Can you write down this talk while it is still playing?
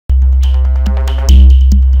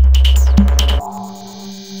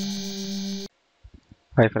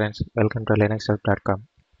Hi friends, welcome to linuxhelp.com.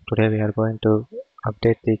 Today we are going to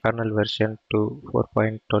update the kernel version to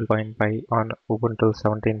 4.12.5 on Ubuntu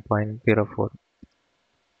 17.04.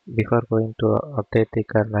 Before going to update the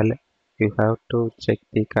kernel, you have to check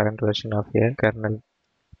the current version of a kernel.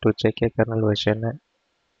 To check a kernel version,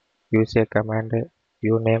 use a command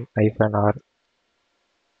uname-r.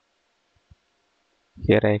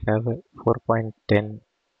 Here I have 4.10.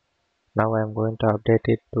 Now I am going to update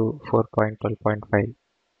it to 4.12.5.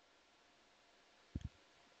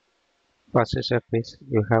 First step is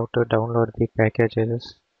you have to download the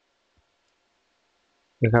packages.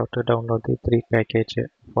 You have to download the 3 package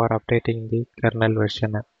for updating the kernel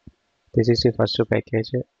version. This is the first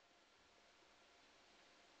package.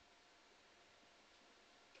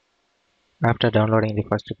 After downloading the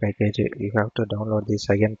first package, you have to download the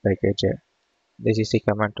second package. This is the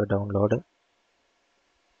command to download.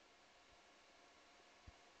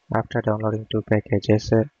 After downloading 2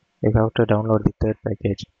 packages, you have to download the third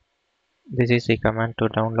package. This is the command to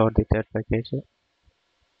download the third package.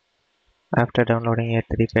 After downloading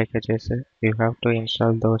 3 packages, you have to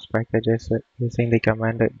install those packages using the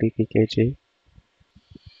command dpkg.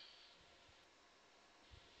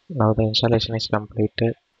 Now the installation is complete.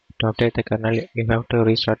 To update the kernel, you have to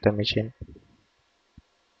restart the machine.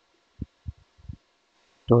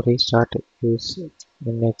 To restart, use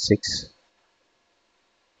Linux 6.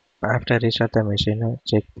 After restart the machine,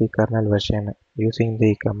 check the kernel version using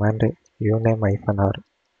the command uname-r.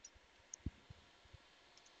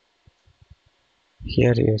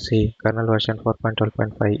 Here you see kernel version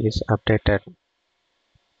 4.12.5 is updated.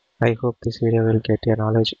 I hope this video will get your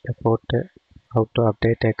knowledge about how to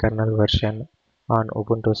update a kernel version on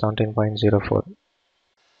Ubuntu 17.04.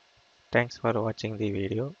 Thanks for watching the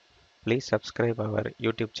video. Please subscribe our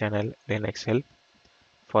YouTube channel Linux Help.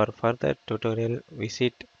 For further tutorial,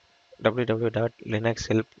 visit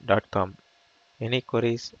www.linuxhelp.com. Any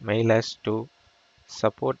queries, mail us to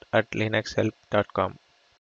support@linuxhelp.com.